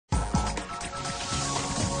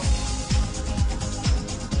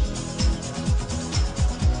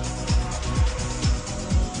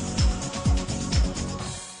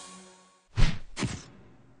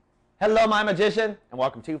Hello, my magician, and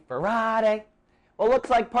welcome to Friday. Well, it looks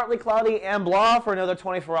like partly cloudy and blah for another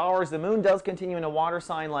 24 hours. The moon does continue in a water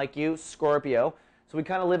sign like you, Scorpio. So we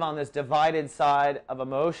kind of live on this divided side of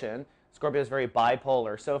emotion. Scorpio is very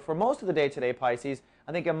bipolar. So for most of the day today, Pisces,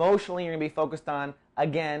 I think emotionally you're going to be focused on,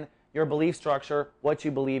 again, your belief structure, what you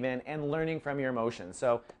believe in, and learning from your emotions.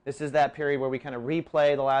 So this is that period where we kind of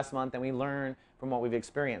replay the last month and we learn from what we've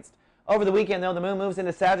experienced. Over the weekend, though, the moon moves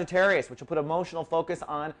into Sagittarius, which will put emotional focus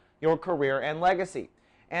on your career and legacy.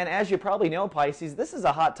 And as you probably know, Pisces, this is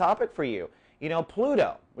a hot topic for you. You know,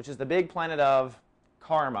 Pluto, which is the big planet of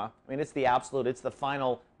karma, I mean, it's the absolute, it's the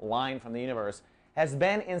final line from the universe, has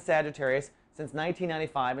been in Sagittarius since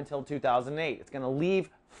 1995 until 2008. It's going to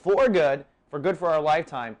leave for good for our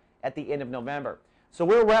lifetime at the end of November. So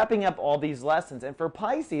we're wrapping up all these lessons. And for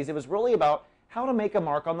Pisces, it was really about how to make a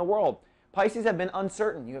mark on the world. Pisces have been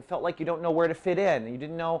uncertain. You have felt like you don't know where to fit in. You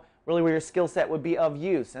didn't know really where your skill set would be of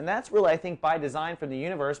use. And that's really, I think, by design from the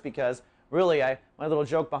universe, because really, my little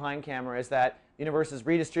joke behind camera is that the universe is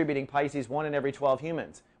redistributing Pisces 1 in every 12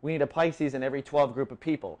 humans. We need a Pisces in every 12 group of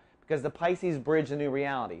people, because the Pisces bridge the new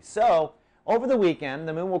reality. So over the weekend,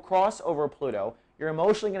 the moon will cross over Pluto. You're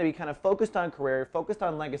emotionally going to be kind of focused on career, focused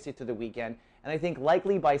on legacy through the weekend. And I think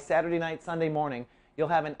likely by Saturday night, Sunday morning, you'll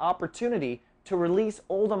have an opportunity to release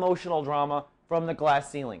old emotional drama from the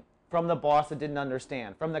glass ceiling, from the boss that didn't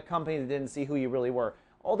understand, from the company that didn't see who you really were.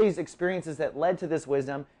 All these experiences that led to this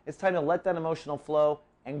wisdom, it's time to let that emotional flow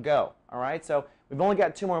and go. All right? So we've only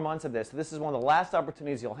got 2 more months of this. So this is one of the last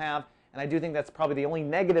opportunities you'll have. And I do think that's probably the only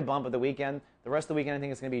negative bump of the weekend. The rest of the weekend, I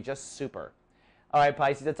think, is going to be just super. All right,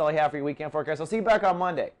 Pisces, that's all I have for your weekend forecast. I'll see you back on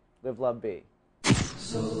Monday. Live, love, be.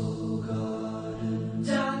 So